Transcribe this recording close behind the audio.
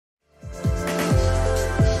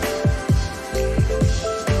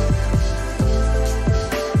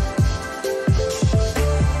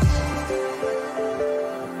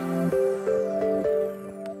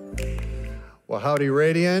Howdy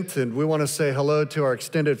Radiant, and we want to say hello to our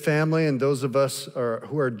extended family and those of us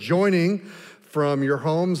who are joining from your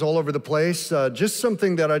homes all over the place. Just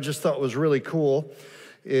something that I just thought was really cool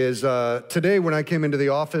is today when I came into the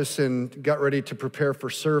office and got ready to prepare for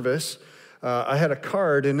service, I had a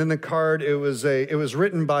card, and in the card it was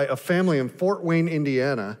written by a family in Fort Wayne,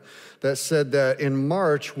 Indiana, that said that in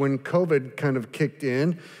March when COVID kind of kicked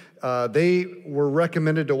in, they were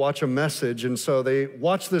recommended to watch a message, and so they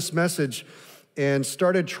watched this message and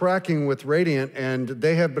started tracking with Radiant, and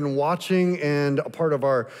they have been watching and a part of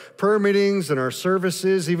our prayer meetings and our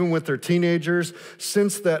services, even with their teenagers,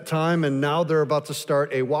 since that time, and now they're about to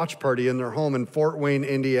start a watch party in their home in Fort Wayne,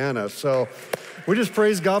 Indiana. So we just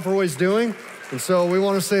praise God for what He's doing. And so we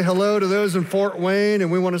want to say hello to those in Fort Wayne, and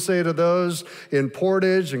we want to say to those in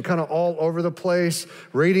Portage and kind of all over the place,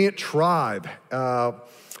 Radiant Tribe.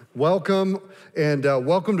 Welcome, and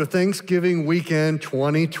welcome to Thanksgiving weekend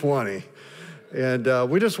 2020. And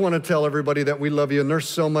we just want to tell everybody that we love you, and there's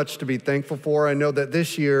so much to be thankful for. I know that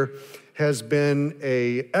this year has been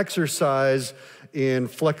an exercise in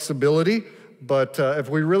flexibility, but if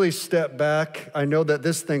we really step back, I know that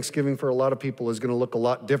this Thanksgiving for a lot of people is going to look a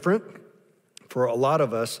lot different for a lot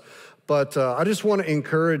of us. But I just want to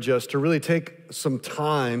encourage us to really take some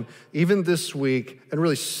time, even this week, and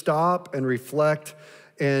really stop and reflect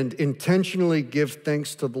and intentionally give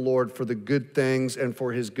thanks to the Lord for the good things and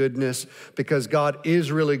for His goodness, because God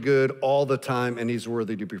is really good all the time and He's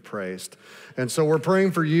worthy to be praised. And so we're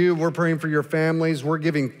praying for you, we're praying for your families, we're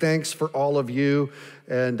giving thanks for all of you,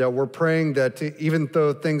 and we're praying that even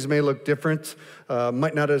though things may look different,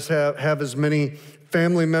 might not have as many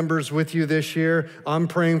family members with you this year, I'm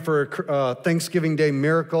praying for a Thanksgiving Day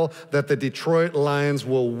miracle that the Detroit Lions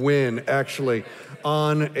will win actually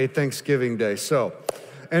on a Thanksgiving Day. So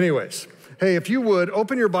anyways, hey, if you would,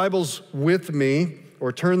 open your Bibles with me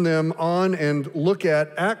or turn them on and look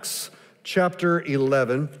at Acts chapter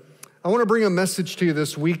 11. I want to bring a message to you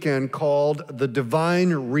this weekend called The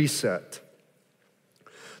Divine Reset.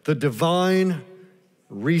 The Divine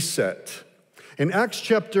Reset. In Acts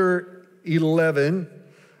chapter 11,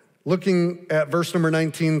 looking at verse number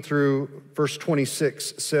 19 through verse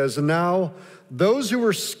 26, says, "Now those who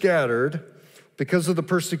were scattered because of the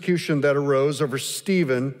persecution that arose over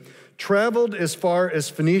Stephen, traveled as far as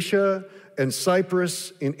Phoenicia and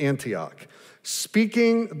Cyprus in Antioch,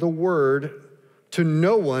 speaking the word to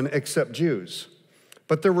no one except Jews.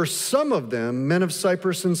 But there were some of them, men of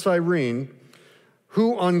Cyprus and Cyrene,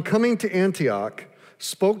 who on coming to Antioch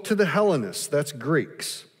spoke to the Hellenists," that's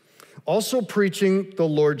Greeks, "also preaching the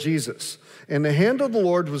Lord Jesus. And the hand of the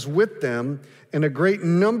Lord was with them, and a great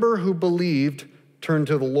number who believed turned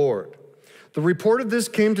to the Lord. The report of this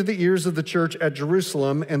came to the ears of the church at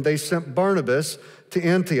Jerusalem, and they sent Barnabas to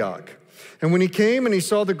Antioch. And when he came and he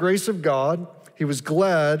saw the grace of God, he was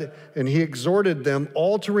glad, and he exhorted them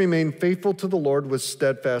all to remain faithful to the Lord with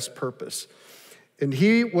steadfast purpose. And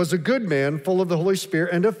he was a good man, full of the Holy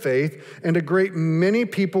Spirit and of faith, and a great many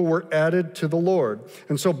people were added to the Lord.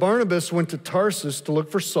 And so Barnabas went to Tarsus to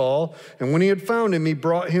look for Saul, and when he had found him, he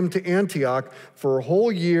brought him to Antioch for a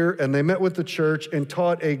whole year, and they met with the church and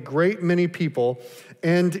taught a great many people.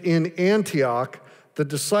 And in Antioch, the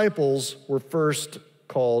disciples were first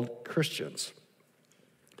called Christians."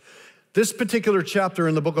 This particular chapter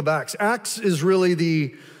in the book of Acts is really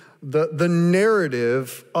the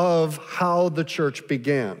narrative of how the church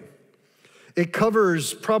began. It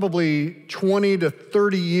covers probably 20 to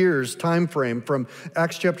 30 years time frame from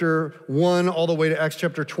Acts chapter 1 all the way to Acts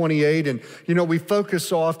chapter 28. And, we focus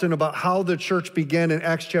so often about how the church began in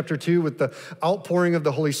Acts chapter 2 with the outpouring of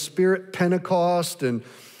the Holy Spirit, Pentecost, and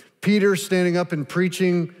Peter standing up and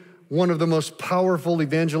preaching one of the most powerful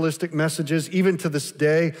evangelistic messages, even to this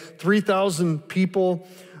day. 3,000 people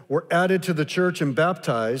were added to the church and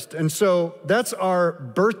baptized. And so that's our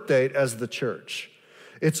birth date as the church.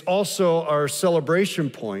 It's also our celebration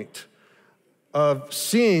point of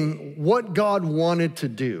seeing what God wanted to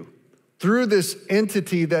do through this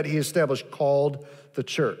entity that He established called the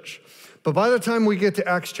church. But by the time we get to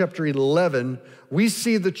Acts chapter 11, we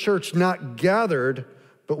see the church not gathered,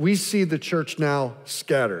 but we see the church now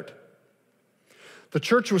scattered. The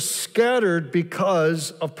church was scattered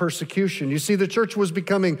because of persecution. You see, the church was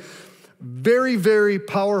becoming very, very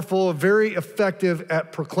powerful, very effective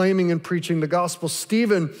at proclaiming and preaching the gospel.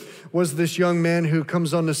 Stephen was this young man who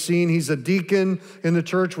comes on the scene. He's a deacon in the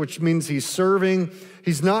church, which means he's serving.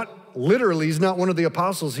 He's not one of the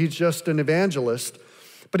apostles. He's just an evangelist.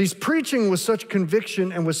 But he's preaching with such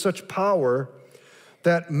conviction and with such power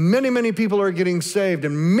that many, many people are getting saved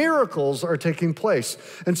and miracles are taking place.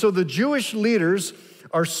 And so the Jewish leaders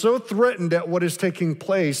are so threatened at what is taking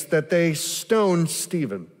place that they stone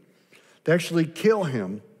Stephen. They actually kill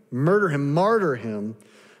him, murder him, martyr him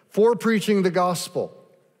for preaching the gospel.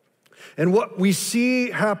 And what we see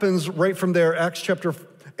happens right from there, Acts chapter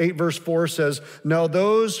 8, verse 4 says, "Now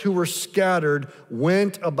those who were scattered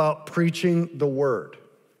went about preaching the word."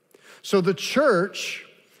 So the church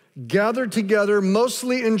gathered together,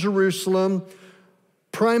 mostly in Jerusalem,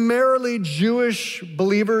 primarily Jewish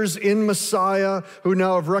believers in Messiah who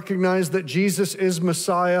now have recognized that Jesus is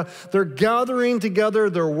Messiah. They're gathering together,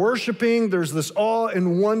 they're worshiping, there's this awe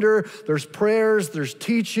and wonder, there's prayers, there's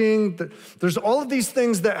teaching, there's all of these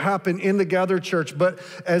things that happen in the gathered church. But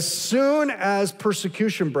as soon as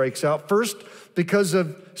persecution breaks out, first because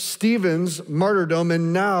of Stephen's martyrdom,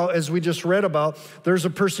 and now, as we just read about, there's a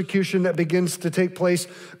persecution that begins to take place.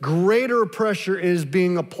 Greater pressure is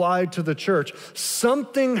being applied to the church.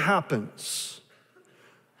 Something happens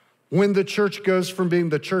when the church goes from being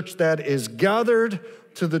the church that is gathered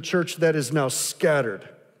to the church that is now scattered.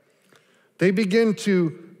 They begin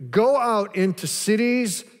to go out into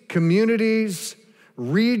cities, communities,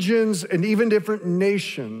 regions, and even different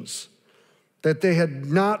nations that they had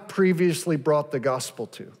not previously brought the gospel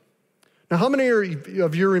to. Now, how many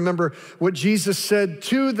of you remember what Jesus said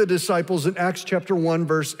to the disciples in Acts chapter 1,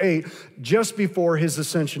 verse 8, just before his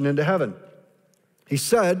ascension into heaven? He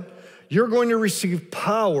said, "You're going to receive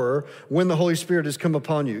power when the Holy Spirit has come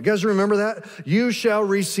upon you." You guys remember that? You shall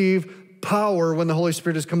receive power when the Holy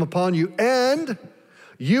Spirit has come upon you, and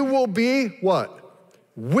you will be what?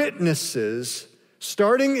 Witnesses,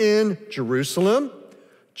 starting in Jerusalem,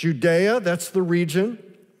 Judea, that's the region,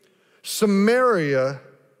 Samaria,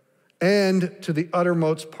 and to the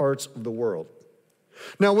uttermost parts of the world.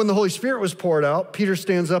 Now, when the Holy Spirit was poured out, Peter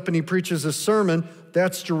stands up and he preaches a sermon.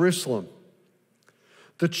 That's Jerusalem.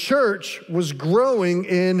 The church was growing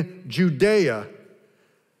in Judea,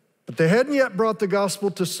 but they hadn't yet brought the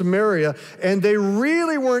gospel to Samaria, and they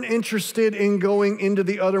really weren't interested in going into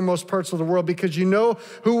the uttermost parts of the world, because you know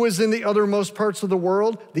who was in the uttermost parts of the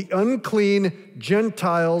world? The unclean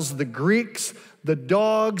Gentiles, the Greeks, the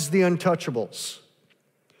dogs, the untouchables.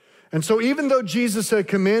 And so even though Jesus had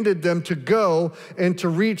commanded them to go and to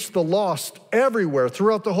reach the lost everywhere,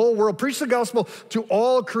 throughout the whole world, preach the gospel to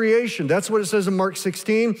all creation. That's what it says in Mark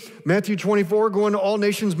 16, Matthew 24, go into all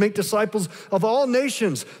nations, make disciples of all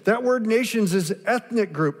nations. That word nations is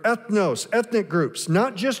ethnic group, ethnos, ethnic groups,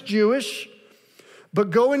 not just Jewish, but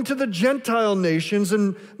go into the Gentile nations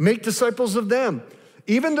and make disciples of them.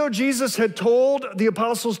 Even though Jesus had told the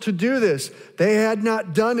apostles to do this, they had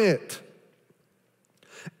not done it.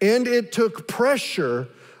 And it took pressure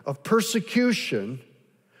of persecution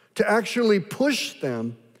to actually push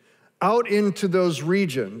them out into those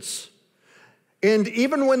regions. And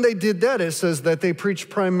even when they did that, it says that they preached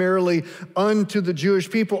primarily unto the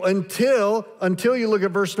Jewish people until you look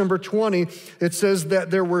at verse number 20, it says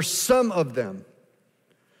that there were some of them,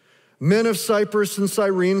 men of Cyprus and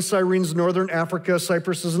Cyrene. Cyrene's northern Africa,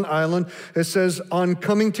 Cyprus is an island. It says on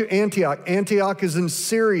coming to Antioch. Antioch is in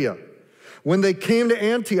Syria. When they came to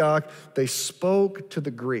Antioch, they spoke to the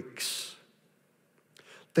Greeks.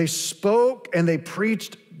 They spoke and they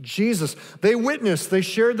preached Jesus. They witnessed, they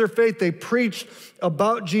shared their faith, they preached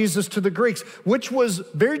about Jesus to the Greeks, which was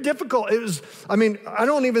very difficult. I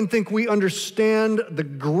don't even think we understand the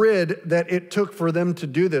grid that it took for them to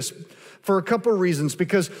do this for a couple reasons.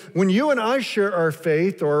 Because when you and I share our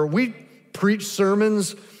faith or we preach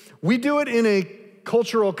sermons, we do it in a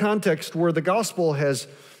cultural context where the gospel has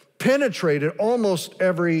penetrated almost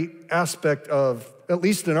every aspect of, at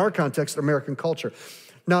least in our context, American culture.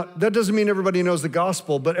 Now, that doesn't mean everybody knows the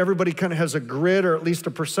gospel, but everybody kind of has a grid or at least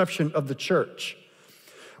a perception of the church.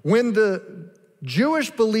 When the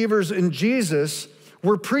Jewish believers in Jesus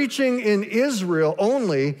were preaching in Israel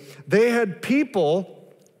only, they had people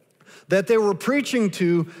that they were preaching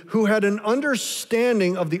to who had an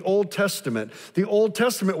understanding of the Old Testament. The Old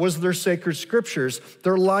Testament was their sacred scriptures,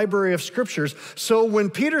 their library of scriptures. So when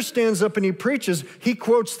Peter stands up and he preaches, he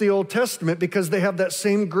quotes the Old Testament because they have that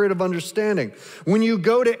same grid of understanding. When you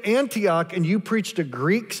go to Antioch and you preach to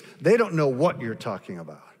Greeks, they don't know what you're talking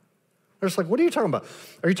about. They're just like, what are you talking about?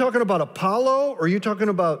 Are you talking about Apollo? Or are you talking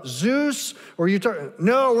about Zeus? Or are you talking?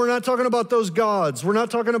 No, we're not talking about those gods. We're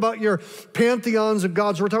not talking about your pantheons of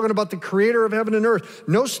gods. We're talking about the creator of heaven and earth.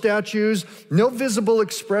 No statues, no visible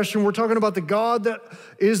expression. We're talking about the God that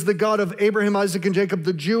is the God of Abraham, Isaac, and Jacob,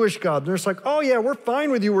 the Jewish God. And they're just like, oh yeah, we're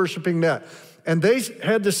fine with you worshiping that. And they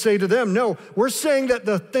had to say to them, no, we're saying that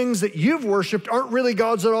the things that you've worshiped aren't really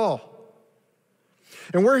gods at all.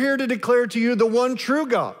 And we're here to declare to you the one true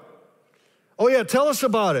God. Oh yeah, tell us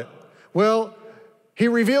about it. Well, He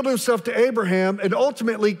revealed himself to Abraham and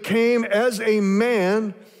ultimately came as a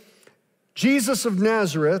man, Jesus of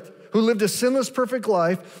Nazareth, who lived a sinless, perfect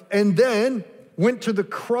life, and then went to the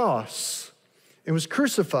cross and was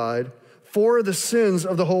crucified for the sins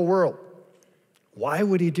of the whole world. Why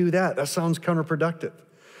would he do that? That sounds counterproductive.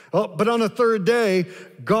 Well, but on the third day,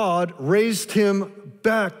 God raised him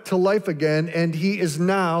back to life again, and he is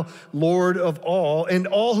now Lord of all. And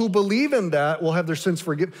all who believe in that will have their sins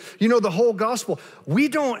forgiven. You know, the whole gospel, we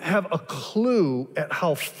don't have a clue at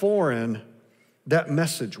how foreign that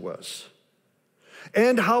message was.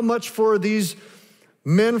 And how much for these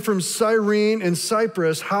men from Cyrene and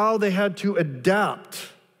Cyprus, how they had to adapt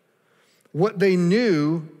what they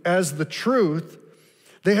knew as the truth.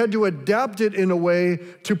 They had to adapt it in a way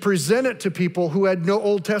to present it to people who had no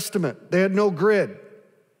Old Testament. They had no grid.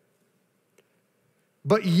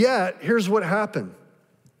 But yet, here's what happened.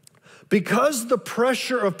 Because the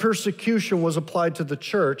pressure of persecution was applied to the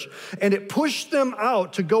church, and it pushed them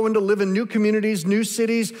out to go and to live in new communities, new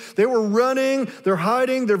cities. They were running, they're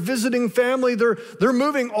hiding, they're visiting family, they're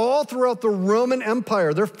moving all throughout the Roman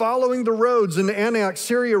Empire. They're following the roads into Antioch,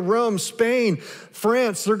 Syria, Rome, Spain,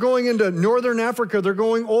 France. They're going into northern Africa. They're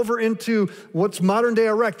going over into what's modern day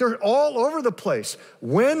Iraq. They're all over the place.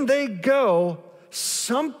 When they go,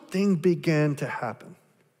 something began to happen.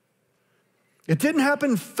 It didn't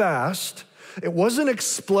happen fast. It wasn't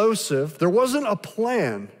explosive. There wasn't a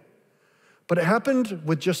plan, but it happened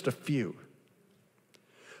with just a few.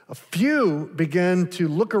 A few began to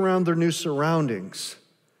look around their new surroundings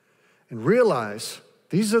and realize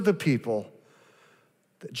these are the people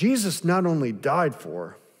that Jesus not only died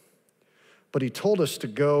for, but he told us to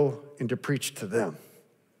go and to preach to them.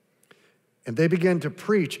 And they began to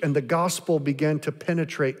preach, and the gospel began to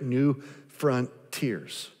penetrate new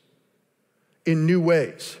frontiers in new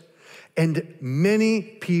ways. And many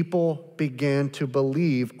people began to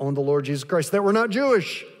believe on the Lord Jesus Christ that were not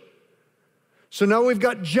Jewish. So now we've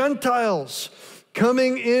got Gentiles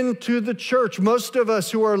coming into the church. Most of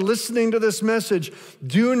us who are listening to this message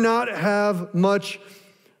do not have much,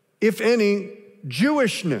 if any,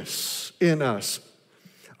 Jewishness in us.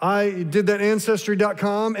 I did that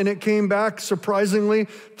Ancestry.com, and it came back, surprisingly,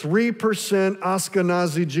 3%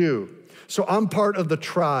 Ashkenazi Jew. So I'm part of the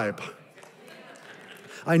tribe.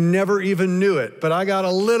 I never even knew it, but I got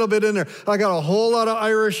a little bit in there. I got a whole lot of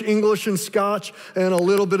Irish, English, and Scotch, and a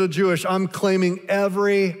little bit of Jewish. I'm claiming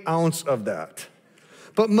every ounce of that.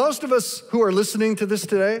 But most of us who are listening to this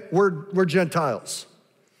today, we're Gentiles.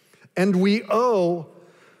 And we owe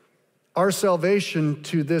our salvation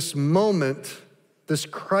to this moment, this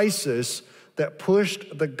crisis that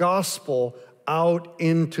pushed the gospel out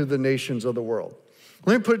into the nations of the world.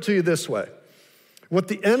 Let me put it to you this way. What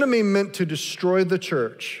the enemy meant to destroy the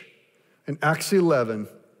church in Acts 11,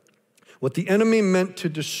 what the enemy meant to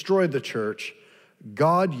destroy the church,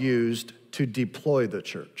 God used to deploy the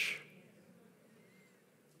church.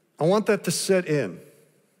 I want that to set in.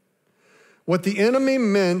 What the enemy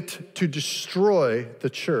meant to destroy the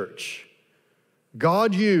church,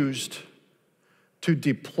 God used to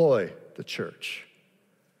deploy the church.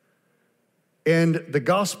 And the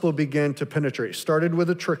gospel began to penetrate. It started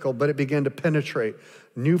with a trickle, but it began to penetrate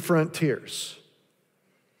new frontiers.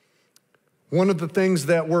 One of the things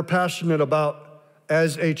that we're passionate about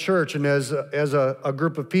as a church and as a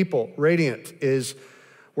group of people, Radiant, is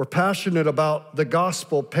we're passionate about the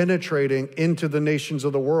gospel penetrating into the nations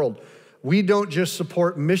of the world. We don't just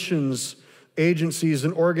support missions agencies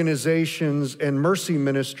and organizations and mercy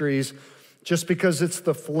ministries just because it's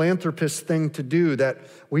the philanthropist thing to do, that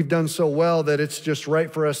we've done so well that it's just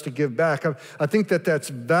right for us to give back. I think that that's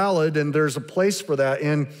valid, and there's a place for that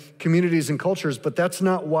in communities and cultures, but that's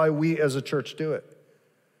not why we as a church do it.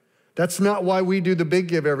 That's not why we do the big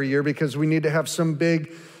give every year, because we need to have some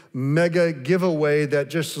big mega giveaway that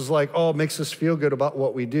just is like, oh, makes us feel good about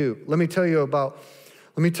what we do. Let me tell you about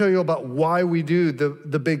why we do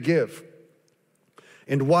the big give.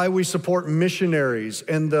 And why we support missionaries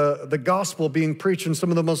and the gospel being preached in some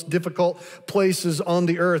of the most difficult places on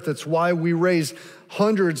the earth. It's why we raise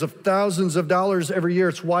hundreds of thousands of dollars every year.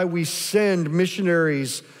 It's why we send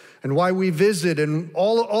missionaries and why we visit, and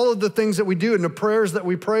all of the things that we do and the prayers that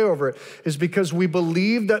we pray over it is because we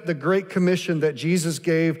believe that the Great Commission that Jesus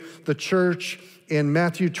gave the church in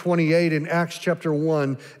Matthew 28 and Acts chapter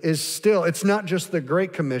 1 is still, it's not just the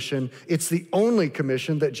Great Commission, it's the only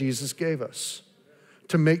commission that Jesus gave us,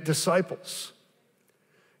 to make disciples.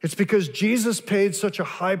 It's because Jesus paid such a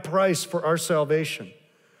high price for our salvation.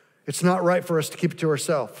 It's not right for us to keep it to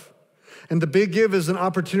ourselves. And the Big Give is an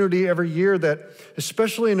opportunity every year that,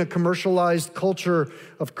 especially in a commercialized culture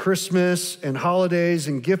of Christmas and holidays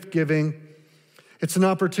and gift giving, It's an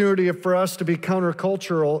opportunity for us to be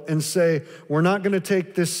countercultural and say, we're not going to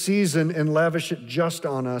take this season and lavish it just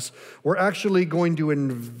on us. We're actually going to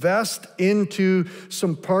invest into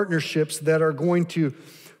some partnerships that are going to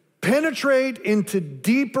penetrate into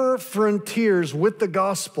deeper frontiers with the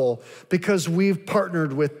gospel because we've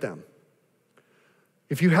partnered with them.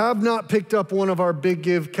 If you have not picked up one of our Big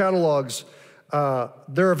Give catalogs,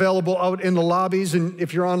 they're available out in the lobbies, and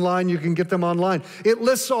if you're online, you can get them online. It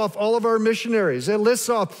lists off all of our missionaries. It lists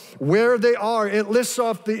off where they are. It lists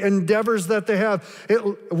off the endeavors that they have.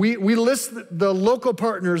 We list the local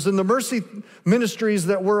partners and the mercy ministries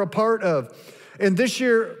that we're a part of. And this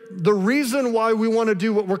year, the reason why we want to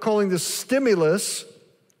do what we're calling the stimulus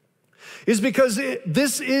is because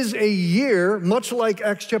this is a year, much like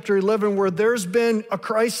Acts chapter 11, where there's been a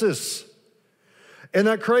crisis. And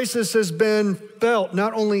that crisis has been felt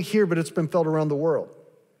not only here, but it's been felt around the world.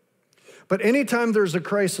 But anytime there's a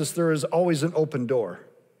crisis, there is always an open door.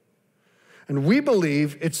 And we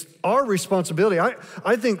believe it's our responsibility.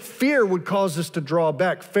 I think fear would cause us to draw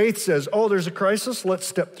back. Faith says, oh, there's a crisis, let's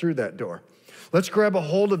step through that door. Let's grab a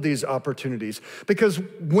hold of these opportunities. Because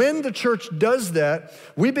when the church does that,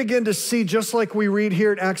 we begin to see, just like we read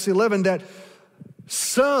here in Acts 11, that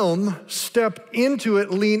some step into it,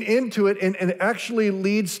 lean into it, and it actually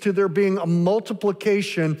leads to there being a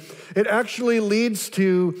multiplication. It actually leads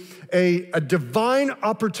to a divine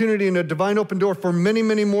opportunity and a divine open door for many,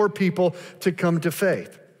 many more people to come to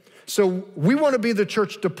faith. So we want to be the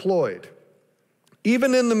church deployed.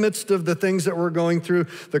 Even in the midst of the things that we're going through,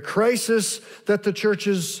 the crisis that the church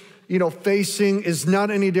is, facing is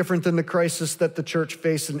not any different than the crisis that the church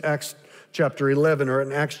faced in Acts chapter 11 or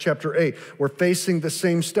in Acts chapter 8. We're facing the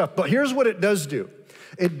same stuff. But here's what it does do.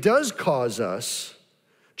 It does cause us,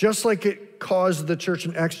 just like it caused the church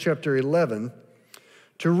in Acts chapter 11,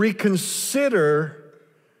 to reconsider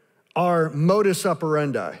our modus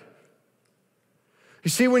operandi. You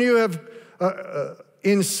see, when you have,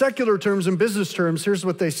 in secular terms and business terms, here's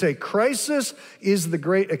what they say. Crisis is the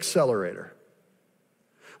great accelerator.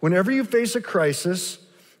 Whenever you face a crisis,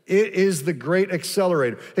 it is the great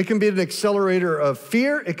accelerator. It can be an accelerator of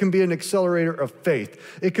fear. It can be an accelerator of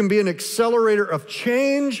faith. It can be an accelerator of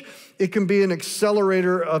change. It can be an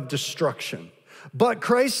accelerator of destruction. But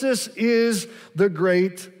crisis is the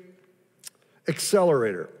great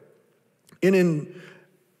accelerator. And in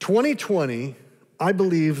 2020, I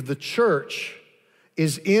believe the church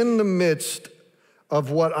is in the midst of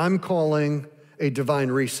what I'm calling a divine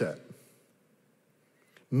reset.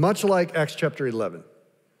 Much like Acts chapter 11.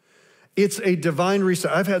 It's a divine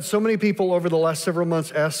reset. I've had so many people over the last several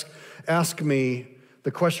months ask me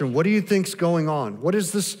the question, what do you think's going on? What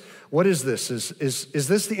is this? What is this? Is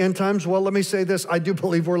this the end times? Well, let me say this. I do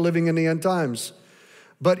believe we're living in the end times.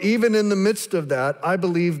 But even in the midst of that, I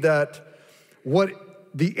believe that what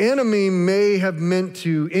the enemy may have meant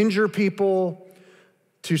to injure people,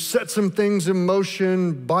 to set some things in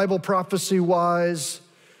motion, Bible prophecy-wise,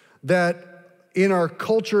 that in our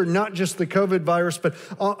culture, not just the COVID virus, but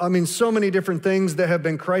so many different things that have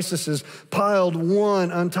been crises piled one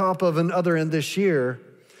on top of another in this year.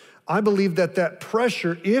 I believe that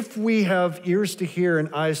pressure, if we have ears to hear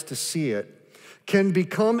and eyes to see it, can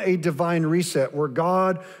become a divine reset where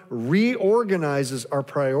God reorganizes our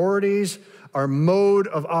priorities, our mode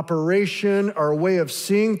of operation, our way of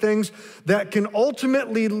seeing things that can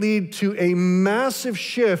ultimately lead to a massive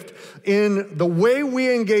shift in the way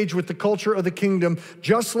we engage with the culture of the kingdom,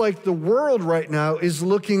 just like the world right now is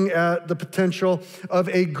looking at the potential of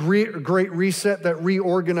a great reset that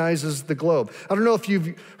reorganizes the globe. I don't know if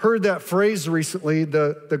you've heard that phrase recently,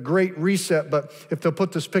 the great reset, but if they'll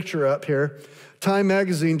put this picture up here, Time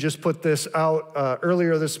magazine just put this out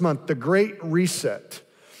earlier this month, the Great Reset.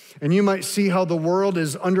 And you might see how the world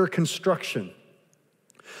is under construction.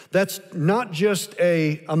 That's not just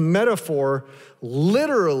a metaphor.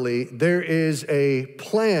 Literally, there is a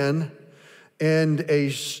plan and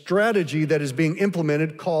a strategy that is being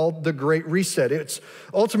implemented called the Great Reset. It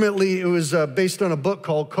was based on a book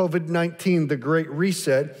called COVID-19, The Great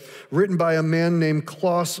Reset, written by a man named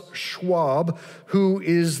Klaus Schwab, who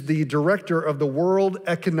is the director of the World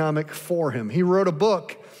Economic Forum. He wrote a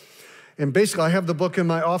book. And basically, I have the book in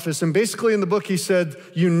my office. And basically in the book, he said,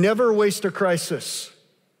 you never waste a crisis.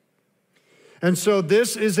 And so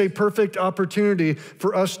this is a perfect opportunity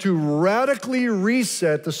for us to radically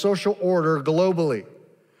reset the social order globally.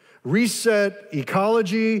 Reset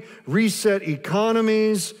ecology, reset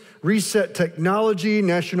economies, reset technology,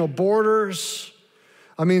 national borders.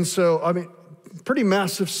 Pretty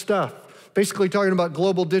massive stuff. Basically talking about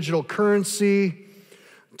global digital currency,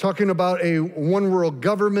 talking about a one world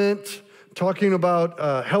government, talking about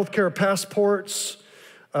healthcare passports,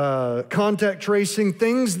 contact tracing,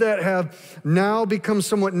 things that have now become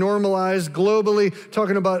somewhat normalized globally,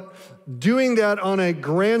 talking about doing that on a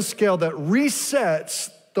grand scale that resets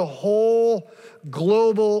the whole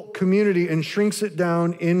global community and shrinks it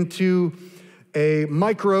down into a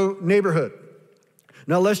micro neighborhood.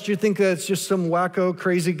 Now, lest you think that it's just some wacko,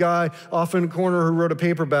 crazy guy off in a corner who wrote a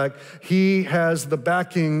paperback, he has the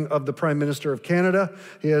backing of the Prime Minister of Canada.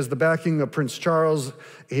 He has the backing of Prince Charles.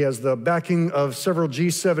 He has the backing of several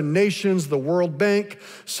G7 nations, the World Bank,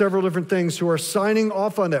 several different things who are signing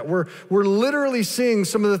off on that. We're literally seeing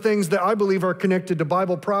some of the things that I believe are connected to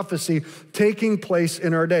Bible prophecy taking place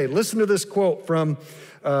in our day. Listen to this quote from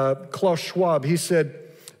Klaus Schwab. He said,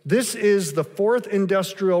 "This is the fourth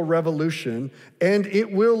industrial revolution, and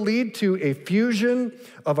it will lead to a fusion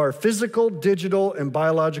of our physical, digital, and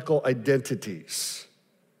biological identities."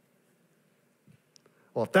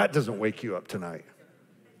 Well, if that doesn't wake you up tonight.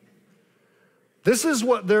 This is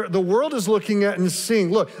what the world is looking at and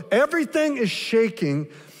seeing. Look, everything is shaking,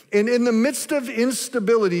 and in the midst of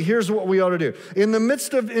instability, here's what we ought to do. In the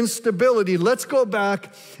midst of instability, let's go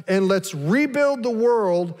back and let's rebuild the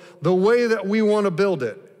world the way that we want to build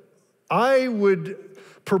it. I would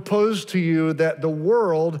propose to you that the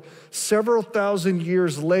world, several thousand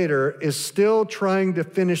years later, is still trying to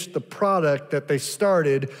finish the product that they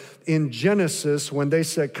started in Genesis when they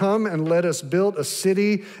said, "Come and let us build a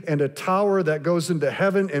city and a tower that goes into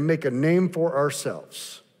heaven and make a name for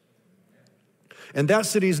ourselves." And that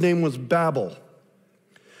city's name was Babel.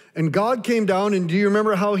 And God came down, and do you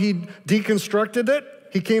remember how he deconstructed it?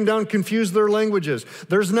 He came down, confused their languages.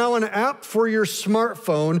 There's now an app for your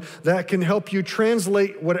smartphone that can help you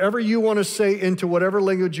translate whatever you want to say into whatever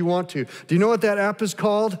language you want to. Do you know what that app is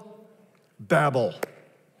called? Babel.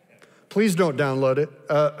 Please don't download it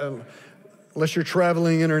unless you're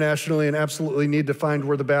traveling internationally and absolutely need to find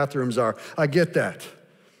where the bathrooms are. I get that.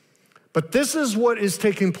 But this is what is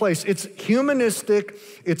taking place. It's humanistic.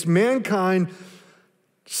 It's mankind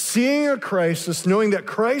seeing a crisis, knowing that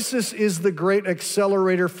crisis is the great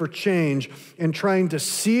accelerator for change, and trying to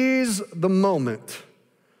seize the moment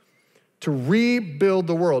to rebuild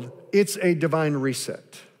the world. It's a divine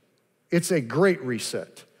reset. It's a great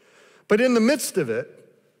reset. But in the midst of it,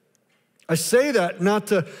 I say that not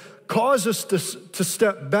to cause us to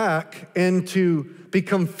step back and to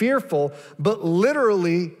become fearful, but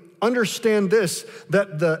literally understand this,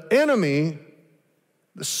 that the enemy,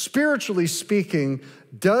 spiritually speaking,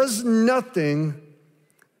 does nothing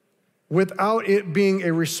without it being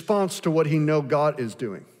a response to what he knows God is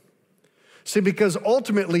doing. See, because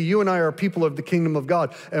ultimately you and I are people of the kingdom of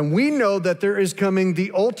God, and we know that there is coming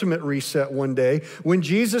the ultimate reset one day when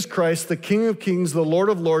Jesus Christ, the King of Kings, the Lord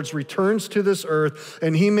of Lords, returns to this earth,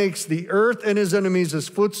 and he makes the earth and his enemies his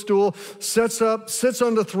footstool, sits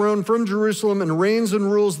on the throne from Jerusalem, and reigns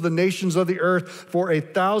and rules the nations of the earth for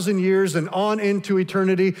 1,000 years and on into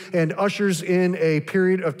eternity, and ushers in a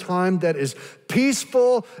period of time that is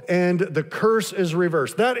peaceful and the curse is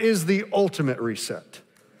reversed. That is the ultimate reset.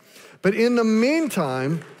 But in the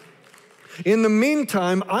meantime,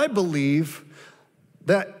 I believe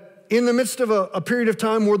that in the midst of a period of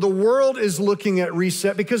time where the world is looking at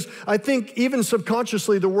reset, because I think even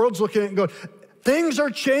subconsciously the world's looking at it and going, things are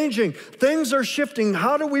changing, things are shifting.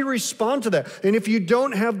 How do we respond to that? And if you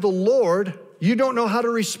don't have the Lord, you don't know how to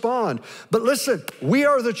respond. But listen, we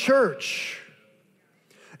are the church.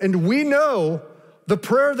 And we know the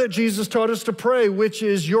prayer that Jesus taught us to pray, which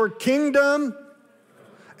is your kingdom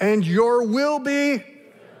and your will be.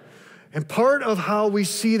 And part of how we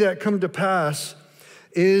see that come to pass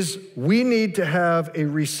is we need to have a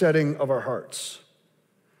resetting of our hearts.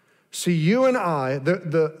 See, you and I,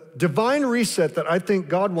 the divine reset that I think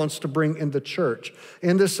God wants to bring in the church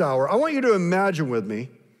in this hour, I want you to imagine with me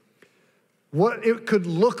what it could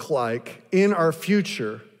look like in our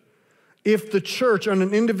future if the church on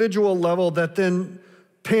an individual level that then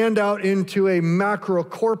panned out into a macro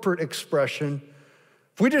corporate expression,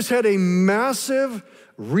 if we just had a massive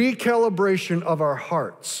recalibration of our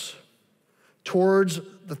hearts towards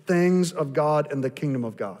the things of God and the kingdom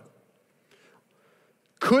of God.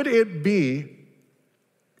 Could it be,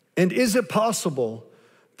 and is it possible,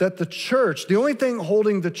 that the church, the only thing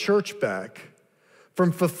holding the church back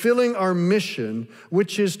from fulfilling our mission,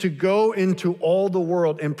 which is to go into all the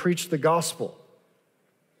world and preach the gospel?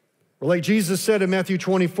 Or like Jesus said in Matthew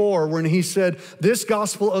 24, when he said, this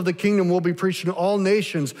gospel of the kingdom will be preached in all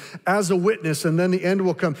nations as a witness, and then the end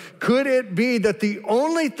will come. Could it be that the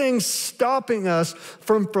only thing stopping us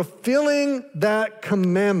from fulfilling that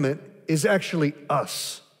commandment is actually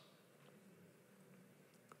us?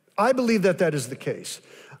 I believe that that is the case.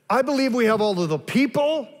 I believe we have all of the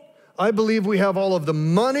people. I believe we have all of the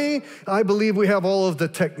money. I believe we have all of the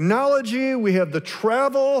technology. We have the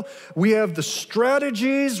travel. We have the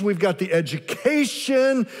strategies. We've got the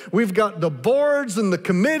education. We've got the boards and the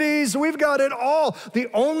committees. We've got it all. The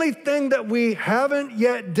only thing that we haven't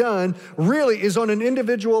yet done really is on an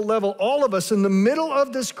individual level. All of us in the middle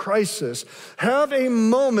of this crisis have a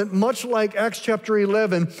moment, much like Acts chapter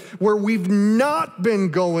 11, where we've not been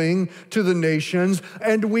going to the nations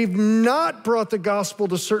and we've not brought the gospel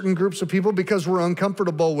to certain groups of people because we're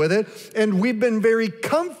uncomfortable with it, and we've been very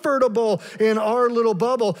comfortable in our little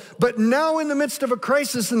bubble. But now in the midst of a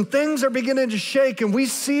crisis and things are beginning to shake and we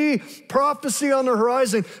see prophecy on the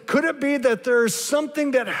horizon, could it be that there's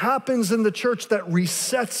something that happens in the church that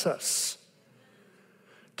resets us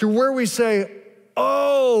to where we say,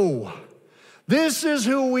 oh, this is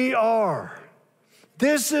who we are.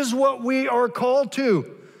 This is what we are called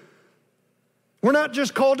to. We're not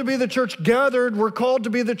just called to be the church gathered, we're called to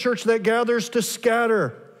be the church that gathers to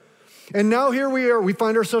scatter. And now here we are, we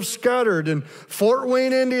find ourselves scattered in Fort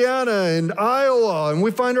Wayne, Indiana, and Iowa, and we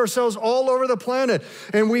find ourselves all over the planet.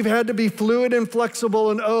 And we've had to be fluid and flexible,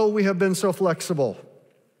 and oh, we have been so flexible.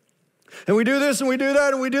 And we do this, and we do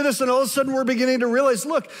that, and we do this, and all of a sudden we're beginning to realize,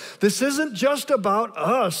 look, this isn't just about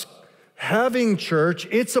us having church,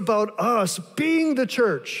 it's about us being the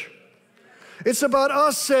church. It's about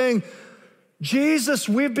us saying, Jesus,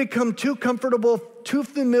 we've become too comfortable, too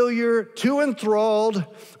familiar, too enthralled.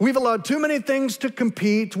 We've allowed too many things to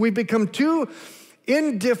compete. We've become too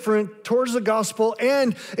indifferent towards the gospel.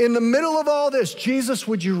 And in the middle of all this, Jesus,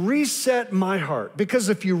 would you reset my heart? Because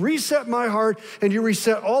if you reset my heart and you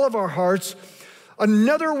reset all of our hearts,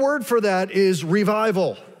 another word for that is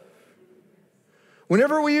revival.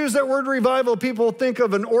 Whenever we use that word revival, people think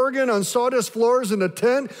of an organ on sawdust floors in a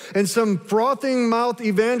tent and some frothing mouth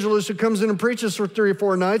evangelist who comes in and preaches for 3 or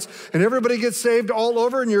 4 nights and everybody gets saved all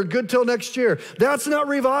over and you're good till next year. That's not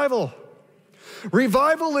revival.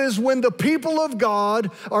 Revival is when the people of God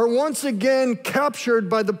are once again captured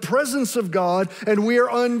by the presence of God and we are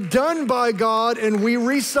undone by God and we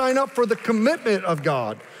re-sign up for the commitment of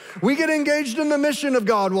God. We get engaged in the mission of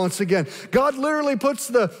God once again. God literally puts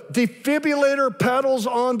the defibrillator paddles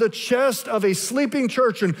on the chest of a sleeping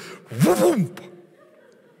church and whoop.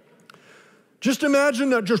 Just imagine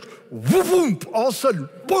that, just whoop, all of a sudden,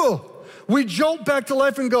 whoa, we jolt back to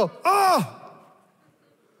life and go,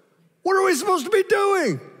 what are we supposed to be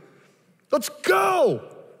doing? Let's go.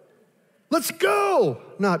 Let's go.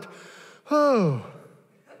 Not, oh,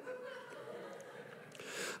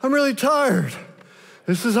 I'm really tired.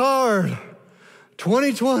 This is hard.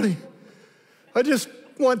 2020. I just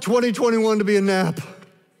want 2021 to be a nap.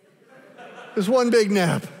 Just one big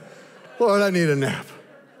nap. Lord, I need a nap.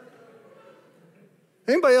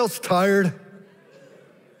 Anybody else tired?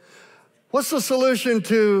 What's the solution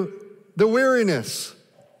to the weariness?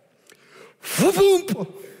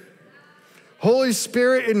 Holy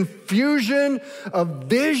Spirit infusion of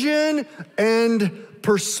vision and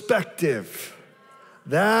perspective.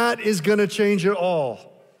 That is going to change it all.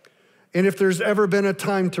 And if there's ever been a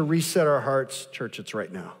time to reset our hearts, church, it's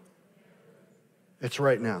right now. It's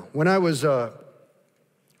right now. When I was a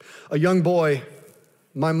young boy,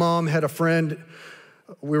 my mom had a friend.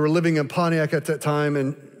 We were living in Pontiac at that time,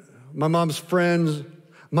 and my mom's friend's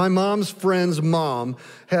mom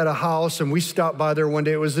had a house, and we stopped by there one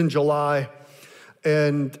day. It was in July,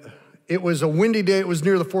 and it was a windy day. It was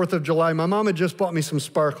near the 4th of July. My mom had just bought me some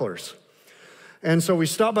sparklers. And so we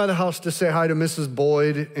stopped by the house to say hi to Mrs.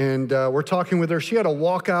 Boyd, and we're talking with her. She had a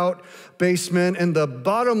walkout basement, and the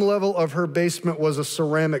bottom level of her basement was a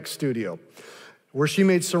ceramic studio where she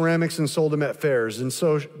made ceramics and sold them at fairs. And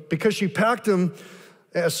so because she packed them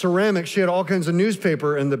as ceramics, she had all kinds of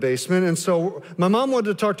newspaper in the basement. And so my mom wanted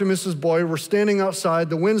to talk to Mrs. Boyd. We're standing outside.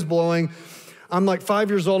 The wind's blowing. I'm like 5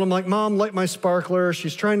 years old. I'm like, Mom, light my sparkler.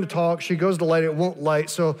 She's trying to talk. She goes to light it. It won't light.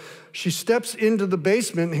 So she steps into the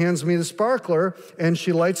basement and hands me the sparkler, and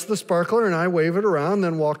she lights the sparkler, and I wave it around,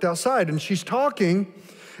 then walked outside. And she's talking,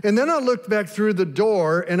 and then I looked back through the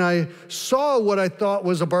door, and I saw what I thought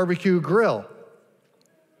was a barbecue grill.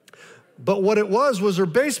 But what it was her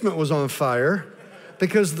basement was on fire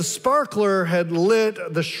because the sparkler had lit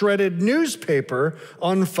the shredded newspaper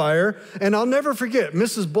on fire. And I'll never forget,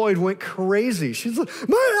 Mrs. Boyd went crazy. She's like,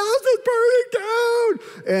 my house is burning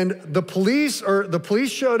down. And the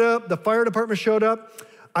police showed up, the fire department showed up.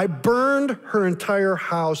 I burned her entire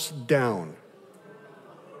house down.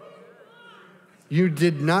 You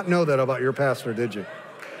did not know that about your pastor, did you?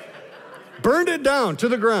 Burned it down to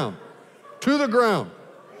the ground,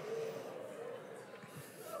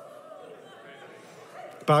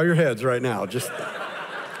 bow your heads right now.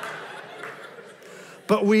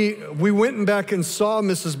 But we went back and saw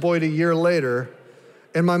Mrs. Boyd a year later,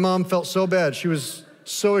 and my mom felt so bad. She was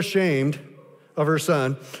so ashamed of her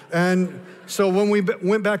son. And so when we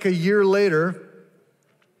went back a year later,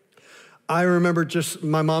 I remember just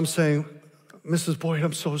my mom saying, Mrs. Boyd,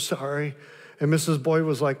 I'm so sorry. And Mrs. Boyd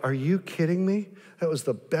was like, are you kidding me? That was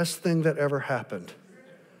the best thing that ever happened.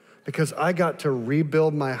 Because I got to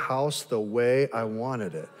rebuild my house the way I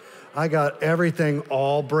wanted it. I got everything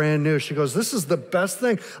all brand new. She goes, this is the best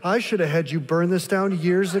thing. I should have had you burn this down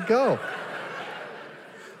years ago.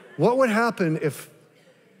 What would happen if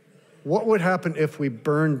we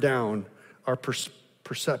burned down our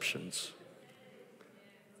perceptions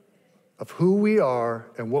of who we are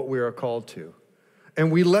and what we are called to?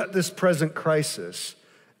 And we let this present crisis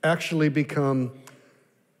actually become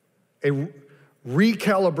a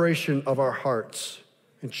recalibration of our hearts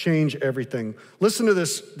and change everything. Listen to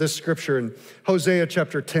this scripture in Hosea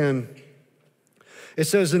chapter 10. It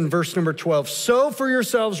says in verse number 12, sow for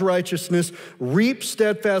yourselves righteousness, reap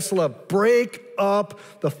steadfast love, break up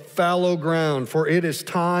the fallow ground, for it is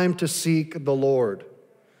time to seek the Lord,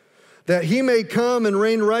 that he may come and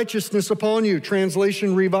rain righteousness upon you.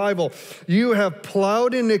 Translation Revival. You have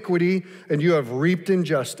plowed iniquity and you have reaped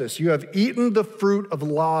injustice. You have eaten the fruit of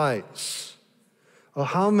lies. Oh,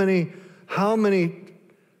 how many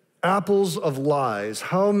apples of lies,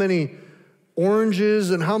 how many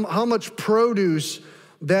oranges, and how much produce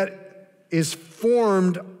that is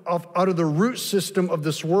formed out of the root system of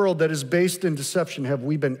this world that is based in deception have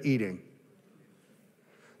we been eating?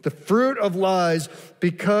 The fruit of lies,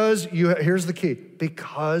 because here's the key,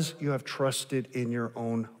 because you have trusted in your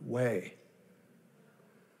own way.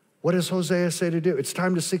 What does Hosea say to do? It's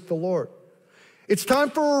time to seek the Lord. It's time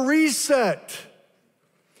for a reset,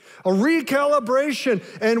 a recalibration.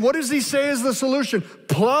 And what does he say is the solution?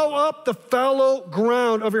 Plow up the fallow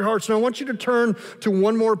ground of your hearts. Now I want you to turn to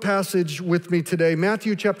one more passage with me today,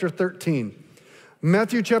 Matthew chapter 13.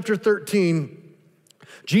 Matthew chapter 13.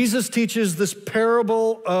 Jesus teaches this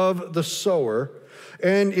parable of the sower,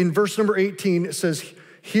 and in verse number 18, it says,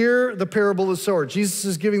 hear the parable of the sower. Jesus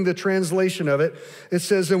is giving the translation of it. It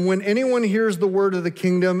says, and when anyone hears the word of the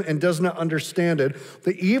kingdom and does not understand it,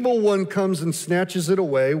 the evil one comes and snatches it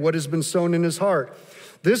away, what has been sown in his heart.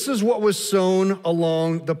 This is what was sown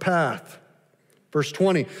along the path. Verse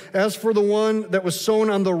 20, as for the one that was sown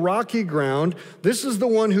on the rocky ground, this is the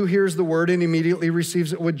one who hears the word and immediately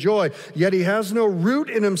receives it with joy. Yet he has no root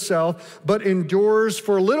in himself, but endures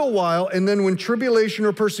for a little while. And then when tribulation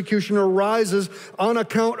or persecution arises on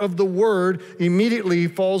account of the word, immediately he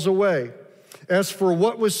falls away. As for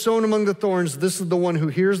what was sown among the thorns, this is the one who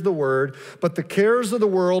hears the word, but the cares of the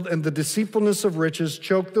world and the deceitfulness of riches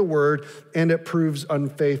choke the word, and it proves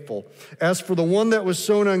unfaithful. As for the one that was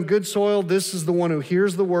sown on good soil, this is the one who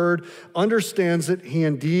hears the word, understands it, he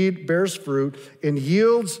indeed bears fruit, and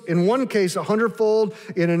yields, in one case, 100-fold,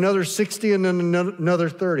 in another 60, and in another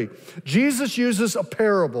 30. Jesus uses a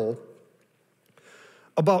parable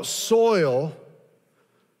about soil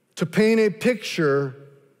to paint a picture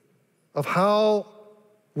of how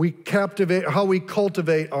we cultivate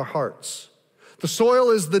our hearts. The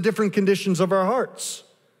soil is the different conditions of our hearts.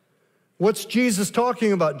 What's Jesus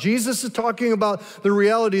talking about? Jesus is talking about the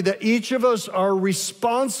reality that each of us are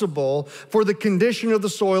responsible for the condition of the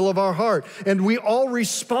soil of our heart. And we all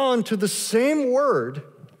respond to the same word.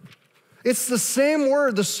 It's the same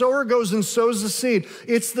word. The sower goes and sows the seed.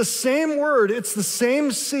 It's the same word. It's the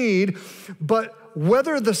same seed, but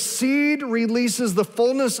whether the seed releases the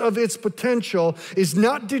fullness of its potential is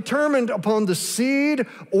not determined upon the seed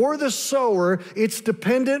or the sower. It's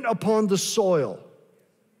dependent upon the soil.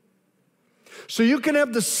 So you can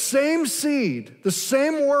have the same seed, the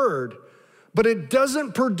same word, but it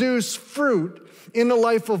doesn't produce fruit in the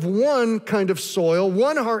life of one kind of soil,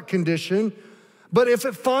 one heart condition. But if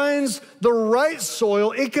it finds the right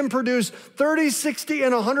soil, it can produce 30, 60,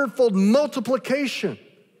 and 100-fold multiplication.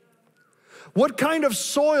 What kind of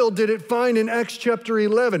soil did it find in Acts chapter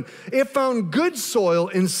 11? It found good soil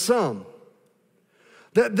in some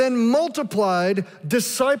that then multiplied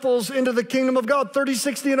disciples into the kingdom of God, 30,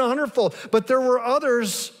 60, and 100-fold. But there were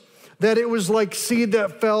others that it was like seed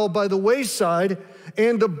that fell by the wayside,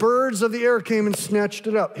 and the birds of the air came and snatched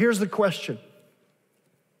it up. Here's the question.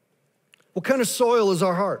 What kind of soil is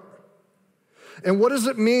our heart? And what does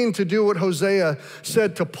it mean to do what Hosea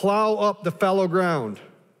said, to plow up the fallow ground?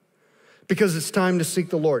 Because it's time to seek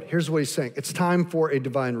the Lord. Here's what he's saying. It's time for a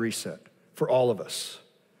divine reset for all of us.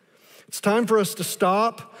 It's time for us to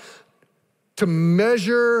stop, to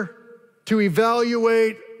measure, to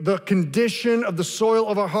evaluate the condition of the soil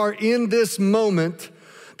of our heart in this moment,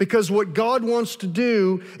 Because what God wants to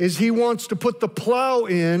do is he wants to put the plow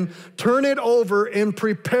in, turn it over, and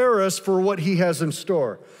prepare us for what he has in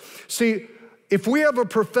store. See, if we have a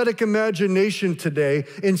prophetic imagination today,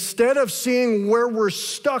 instead of seeing where we're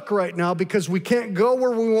stuck right now because we can't go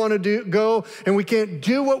where we want to go and we can't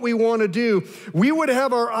do what we want to do, we would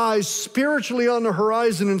have our eyes spiritually on the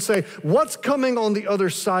horizon and say, what's coming on the other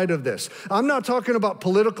side of this? I'm not talking about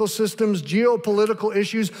political systems, geopolitical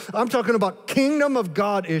issues. I'm talking about kingdom of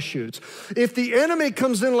God issues. If the enemy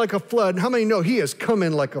comes in like a flood, how many know he has come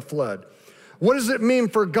in like a flood? What does it mean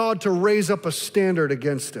for God to raise up a standard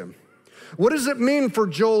against him? What does it mean for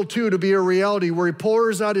Joel 2 to be a reality where he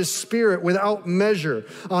pours out his spirit without measure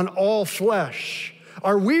on all flesh?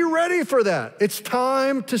 Are we ready for that? It's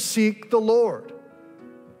time to seek the Lord.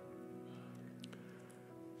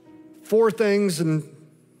 4 things, and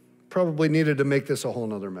probably needed to make this a whole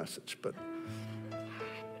nother message, but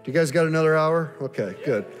you guys got another hour? Okay,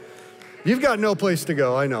 good. You've got no place to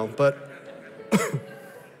go, I know, but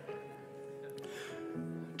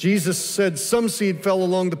Jesus said some seed fell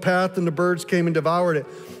along the path and the birds came and devoured it.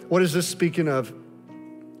 What is this speaking of?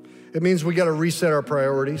 It means we got to reset our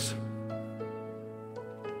priorities.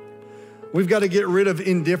 We've got to get rid of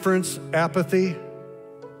indifference, apathy,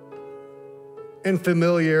 and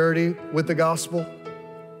familiarity with the gospel.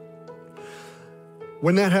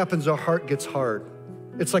 When that happens, our heart gets hard.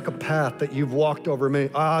 It's like a path that you've walked over.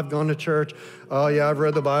 I've gone to church. Oh yeah, I've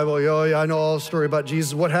read the Bible. Oh yeah, I know all the story about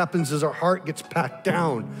Jesus. What happens is our heart gets packed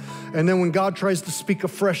down. And then when God tries to speak a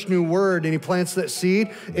fresh new word and he plants that seed,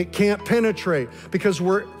 it can't penetrate because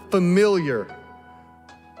we're familiar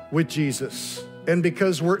with Jesus and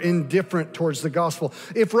because we're indifferent towards the gospel.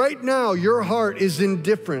 If right now your heart is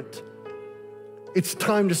indifferent, it's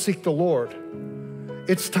time to seek the Lord.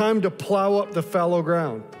 It's time to plow up the fallow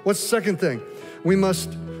ground. What's the second thing? We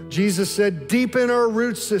must, Jesus said, deepen our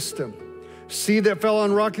root system. Seed that fell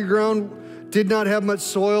on rocky ground did not have much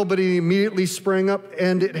soil, but it immediately sprang up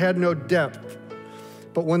and it had no depth.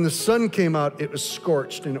 But when the sun came out, it was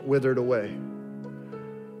scorched and it withered away.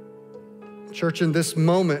 Church, in this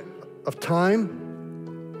moment of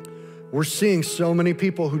time, we're seeing so many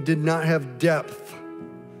people who did not have depth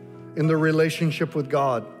in their relationship with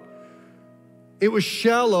God. It was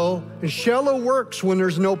shallow, and shallow works when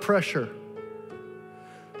there's no pressure.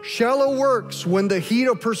 Shallow works when the heat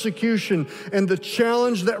of persecution and the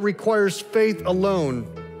challenge that requires faith alone.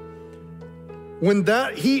 When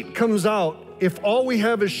that heat comes out, if all we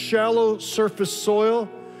have is shallow surface soil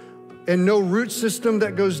and no root system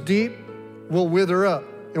that goes deep, we'll wither up.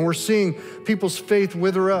 And we're seeing people's faith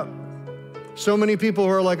wither up. So many people who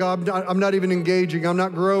are like, oh, I'm not even engaging, I'm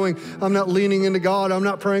not growing, I'm not leaning into God, I'm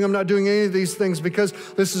not praying, I'm not doing any of these things because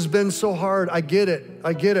this has been so hard. I get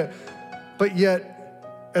it. But yet,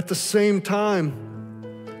 at the same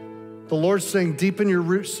time, the Lord's saying, deepen your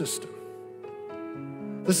root system.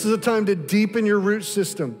 This is a time to deepen your root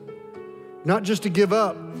system, not just to give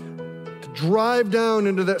up, to drive down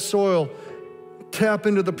into that soil, tap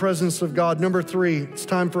into the presence of God. Number 3, it's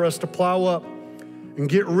time for us to plow up and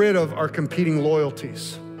get rid of our competing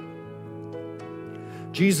loyalties.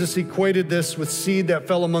 Jesus equated this with seed that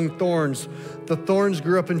fell among thorns. The thorns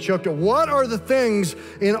grew up and choked it. What are the things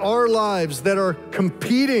in our lives that are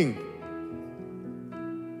competing?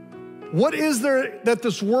 What is there that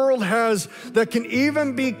this world has that can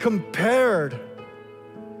even be compared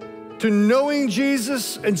to knowing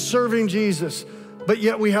Jesus and serving Jesus? But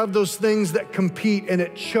yet we have those things that compete and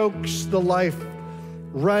it chokes the life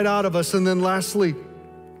right out of us. And then lastly,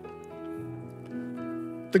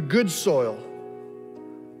 the good soil.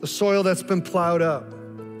 The soil that's been plowed up,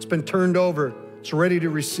 it's been turned over, it's ready to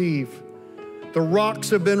receive. The rocks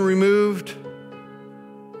have been removed.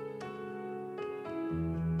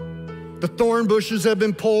 The thorn bushes have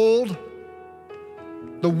been pulled.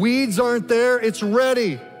 The weeds aren't there, it's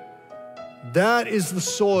ready. That is the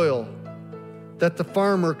soil that the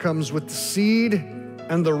farmer comes with the seed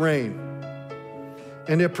and the rain.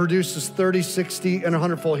 And it produces 30, 60, and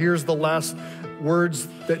 100-fold. Here's the last words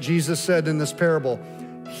that Jesus said in this parable.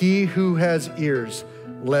 He who has ears,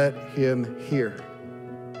 let him hear.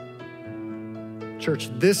 Church,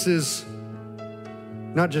 this is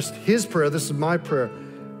not just his prayer, this is my prayer,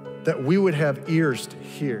 that we would have ears to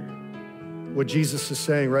hear what Jesus is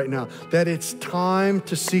saying right now, that it's time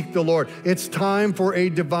to seek the Lord. It's time for a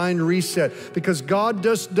divine reset because God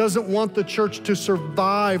doesn't want the church to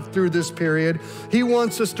survive through this period. He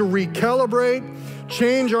wants us to recalibrate,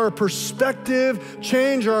 change our perspective,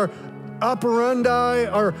 change our operandi,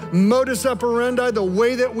 our modus operandi, the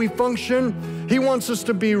way that we function. He wants us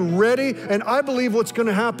to be ready, and I believe what's going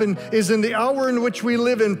to happen is in the hour in which we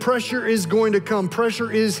live in, pressure is going to come. Pressure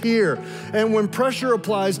is here. And when pressure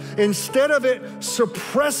applies, instead of it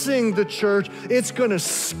suppressing the church, it's going to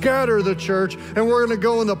scatter the church, and we're going to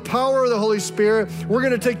go in the power of the Holy Spirit. We're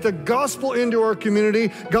going to take the gospel into our community.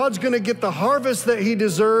 God's going to get the harvest that He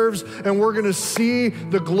deserves, and we're going to see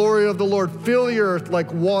the glory of the Lord fill the earth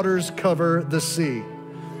like waters cover the sea.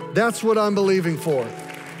 That's what I'm believing for.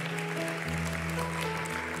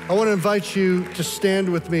 I want to invite you to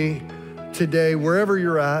stand with me today, wherever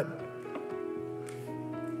you're at.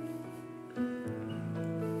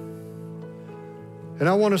 And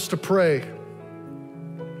I want us to pray.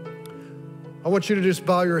 I want you to just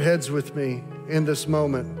bow your heads with me in this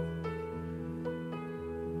moment.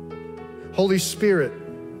 Holy Spirit,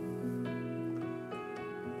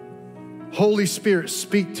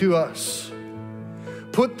 speak to us.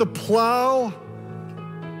 Put the plow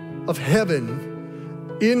of heaven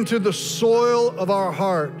into the soil of our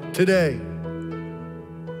heart today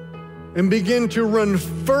and begin to run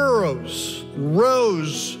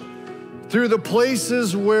rows through the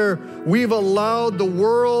places where we've allowed the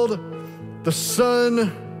world, the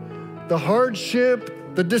sun, the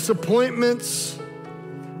hardship, the disappointments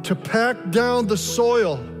to pack down the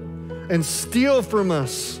soil and steal from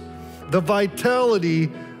us the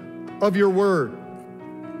vitality of your word.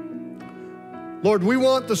 Lord, we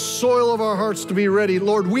want the soil of our hearts to be ready.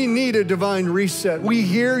 Lord, we need a divine reset. We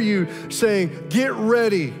hear you saying, get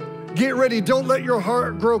ready. Get ready. Don't let your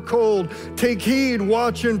heart grow cold. Take heed,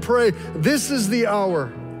 watch, and pray. This is the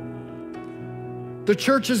hour. The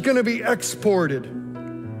church is going to be exported.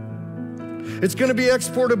 It's going to be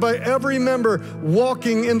exported by every member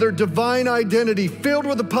walking in their divine identity, filled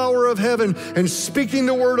with the power of heaven and speaking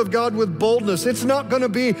the word of God with boldness. It's not going to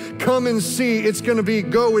be come and see. It's going to be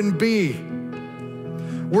go and be.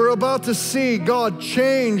 We're about to see God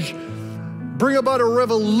change, bring about a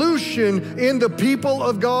revolution in the people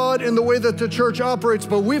of God and the way that the church operates,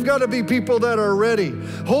 but we've got to be people that are ready.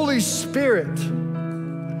 Holy Spirit,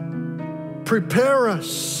 prepare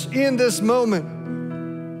us in this moment.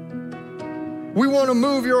 We want to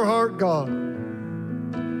move your heart, God.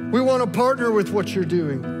 We want to partner with what you're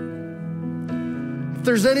doing. If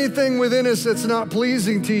there's anything within us that's not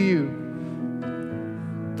pleasing to you,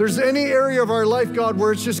 there's any area of our life, God,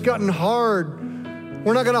 where it's just gotten hard,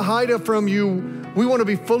 we're not going to hide it from you. We want to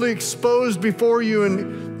be fully exposed before you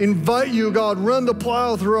and invite you, God, run the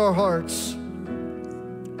plow through our hearts.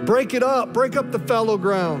 Break it up. Break up the fallow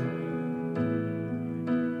ground.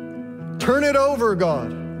 Turn it over, God,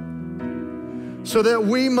 so that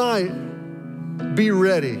we might be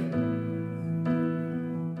ready.